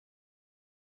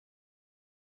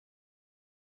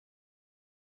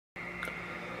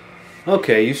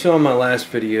Okay, you saw in my last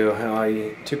video how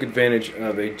I took advantage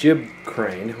of a jib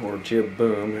crane, or jib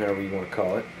boom, however you want to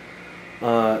call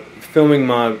it, filming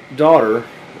my daughter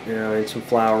in some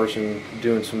flowers and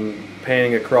doing some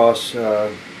panning across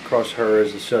her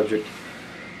as the subject.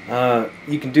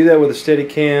 You can do that with a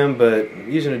Steadicam, but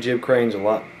using a jib crane is a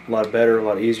lot better, a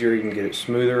lot easier. You can get it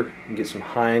smoother, you can get some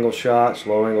high angle shots,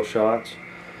 low angle shots.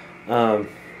 I'm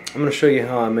going to show you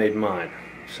how I made mine.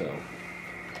 So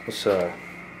let's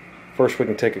first we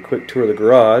can take a quick tour of the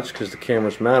garage because the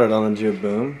camera's mounted on the jib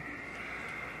boom.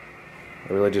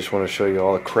 I really just want to show you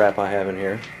all the crap I have in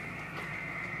here.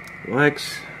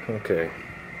 Lights, okay.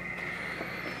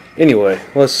 Anyway,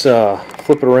 let's flip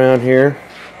it around here.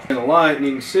 In the light, and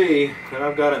you can see that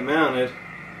I've got it mounted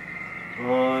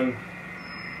on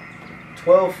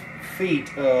 12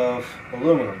 feet of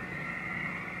aluminum.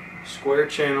 Square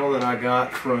channel that I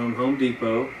got from Home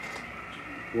Depot.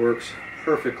 Works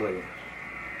perfectly.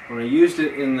 When I used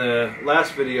it in the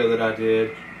last video that I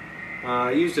did,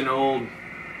 I used an old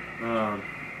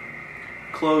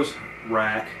clothes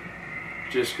rack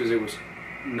just because it was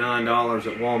 $9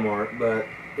 at Walmart, but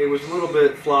it was a little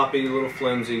bit floppy, a little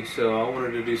flimsy, so I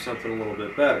wanted to do something a little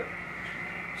bit better.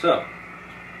 So,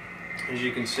 as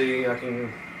you can see, I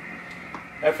can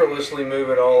effortlessly move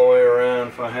it all the way around.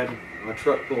 If I had my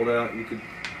truck pulled out, you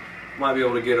might be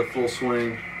able to get a full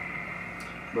swing,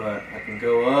 but I can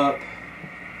go up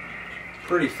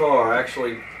pretty far.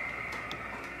 Actually,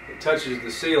 it touches the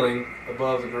ceiling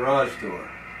above the garage door.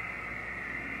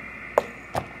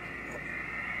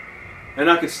 And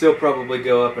I could still probably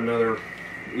go up another,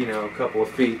 a couple of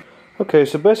feet. Okay,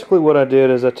 so basically what I did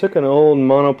is I took an old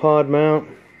monopod mount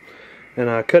and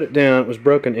I cut it down. It was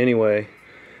broken anyway.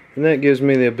 And that gives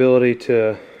me the ability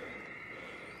to,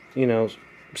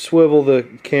 swivel the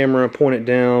camera, point it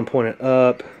down, point it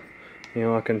up.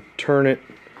 I can turn it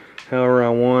however I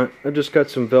want. I've just got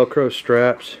some Velcro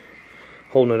straps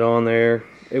holding it on there.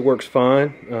 It works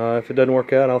fine. If it doesn't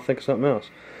work out, I'll think of something else.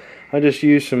 I just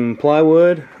used some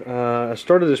plywood. I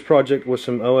started this project with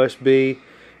some OSB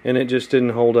and it just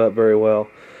didn't hold up very well.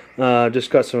 Just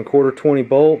got some 1/4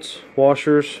 bolts,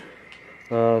 washers,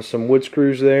 some wood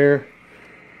screws there,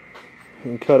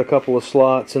 and cut a couple of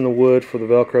slots in the wood for the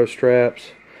Velcro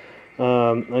straps.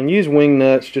 And use wing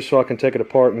nuts just so I can take it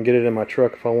apart and get it in my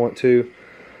truck if I want to.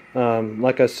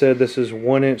 Like I said, this is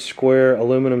 1-inch square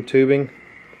aluminum tubing,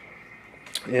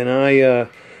 and I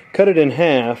cut it in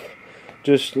half,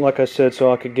 just like I said,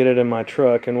 so I could get it in my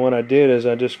truck. And what I did is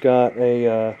I just got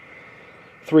a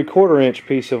 3/4 inch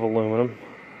piece of aluminum.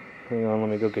 Hang on, let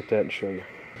me go get that and show you.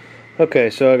 Okay,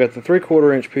 so I got the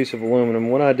 3/4 inch piece of aluminum.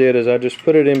 What I did is I just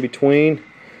put it in between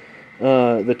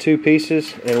the two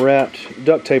pieces and wrapped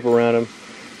duct tape around them,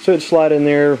 so it'd slide in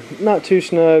there, not too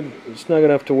snug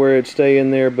enough to where it'd stay in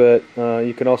there, but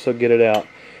you could also get it out.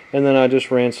 And then I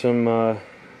just ran some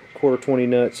 1/4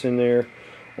 nuts in there,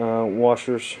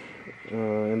 washers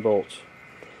and bolts.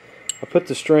 I put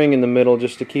the string in the middle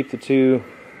just to keep the two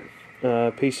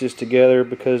pieces together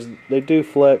because they do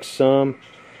flex some,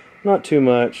 not too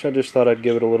much. I just thought I'd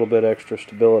give it a little bit extra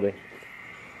stability.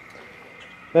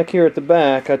 Back here at the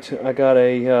back, I got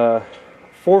a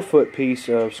 4-foot piece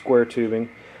of square tubing.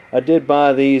 I did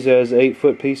buy these as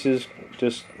 8-foot pieces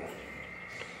just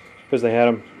because they had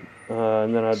them,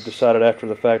 and then I decided after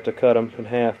the fact to cut them in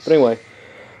half. But anyway,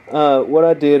 what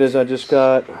I did is I just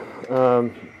got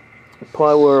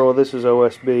plywood, well, this is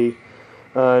OSB,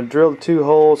 drilled 2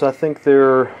 holes. I think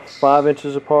they're 5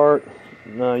 inches apart.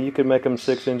 You could make them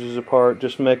 6 inches apart.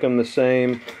 Just make them the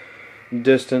same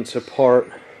distance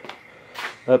apart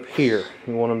up here.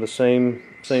 You want them the same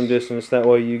distance. That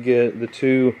way you get the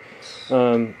two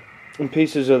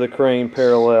pieces of the crane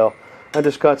parallel. I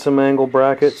just got some angle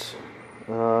brackets.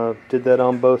 Did that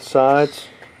on both sides.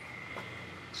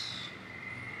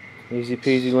 Easy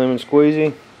peasy lemon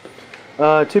squeezy.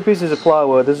 2 pieces of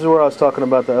plywood. This is where I was talking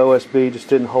about the OSB just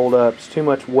didn't hold up. It's too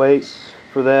much weight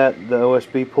for that. The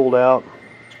OSB pulled out.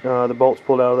 The bolts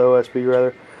pulled out of the OSB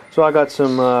rather. So I got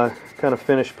some kind of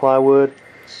finished plywood.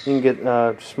 You can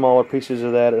get smaller pieces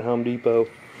of that at Home Depot.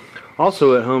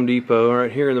 Also at Home Depot,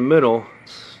 right here in the middle,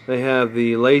 they have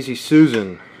the Lazy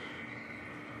Susan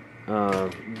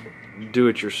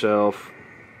do-it-yourself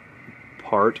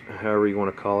part, however you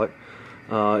want to call it.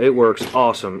 It works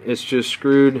awesome. It's just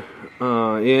screwed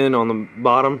in on the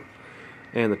bottom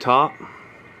and the top.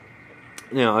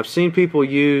 Now, I've seen people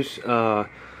use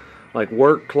like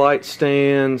work light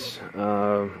stands,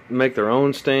 make their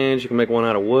own stands. You can make one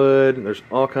out of wood. There's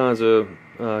all kinds of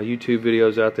YouTube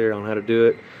videos out there on how to do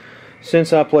it.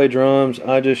 Since I play drums,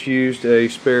 I just used a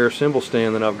spare cymbal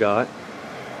stand that I've got.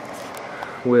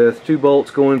 with 2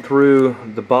 bolts going through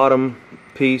the bottom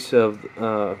piece of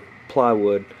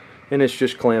plywood, and it's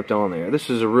just clamped on there. This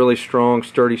is a really strong,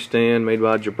 sturdy stand made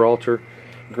by Gibraltar.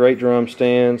 Great drum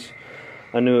stands.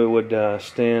 I knew it would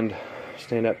stand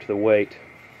up to the weight.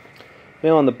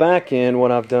 Now on the back end,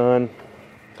 what I've done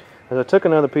is I took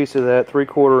another piece of that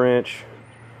 3/4 inch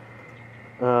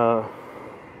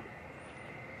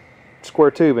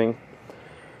square tubing,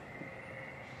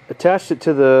 attached it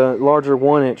to the larger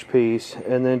 1-inch piece,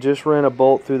 and then just ran a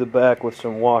bolt through the back with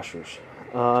some washers.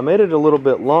 I made it a little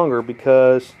bit longer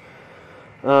because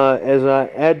as I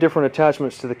add different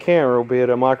attachments to the camera, be it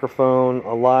a microphone,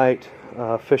 a light,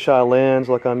 fisheye lens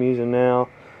like I'm using now,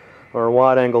 or a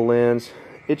wide angle lens,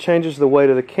 it changes the weight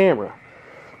of the camera.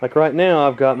 Like right now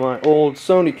I've got my old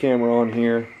Sony camera on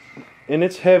here, and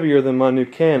it's heavier than my new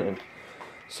Canon.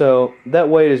 So that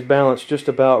weight is balanced just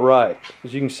about right.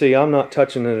 As you can see, I'm not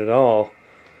touching it at all,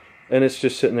 and it's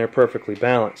just sitting there perfectly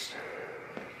balanced.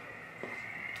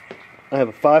 I have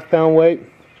a 5-pound weight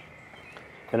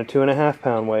and a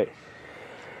 2.5-pound weight.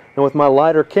 And with my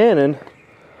lighter Canon,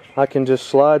 I can just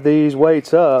slide these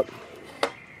weights up,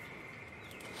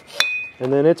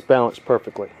 and then it's balanced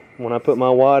perfectly. When I put my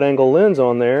wide angle lens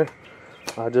on there,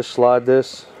 I just slide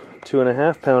this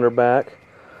 2.5-pounder back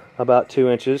about 2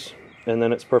 inches, and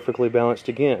then it's perfectly balanced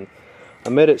again. I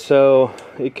made it so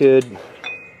it could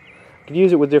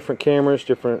use it with different cameras,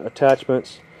 different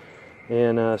attachments,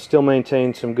 and still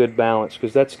maintain some good balance,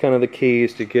 because that's kind of the key,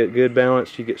 is to get good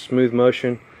balance. You get smooth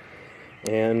motion,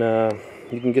 and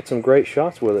you can get some great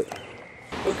shots with it.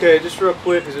 Okay, just real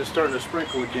quick, as it's starting to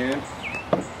sprinkle again,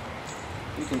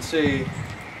 you can see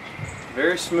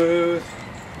very smooth.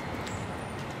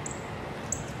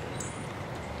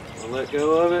 I'll let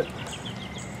go of it,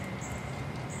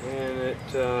 and it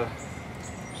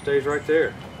stays right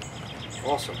there.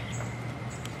 Awesome.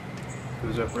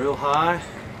 Goes up real high.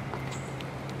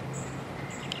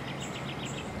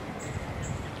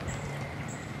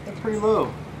 And pretty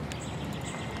low.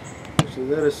 So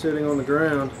that is sitting on the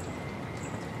ground.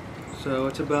 So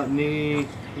it's about knee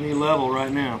level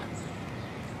right now.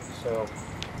 So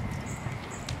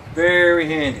very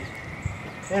handy.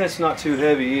 And it's not too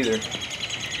heavy either.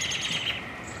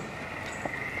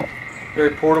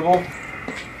 Very portable.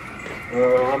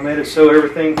 I made it so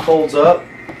everything folds up,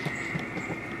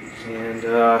 and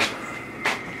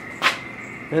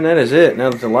that is it. Now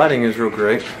that the lighting is real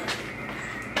great.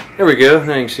 There we go.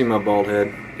 Now you can see my bald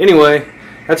head. Anyway,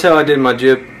 that's how I did my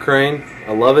Jib Crane.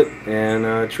 I love it, and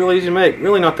it's really easy to make.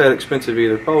 Really not that expensive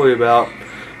either. Probably about,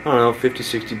 I don't know,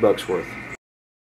 50-60 bucks worth.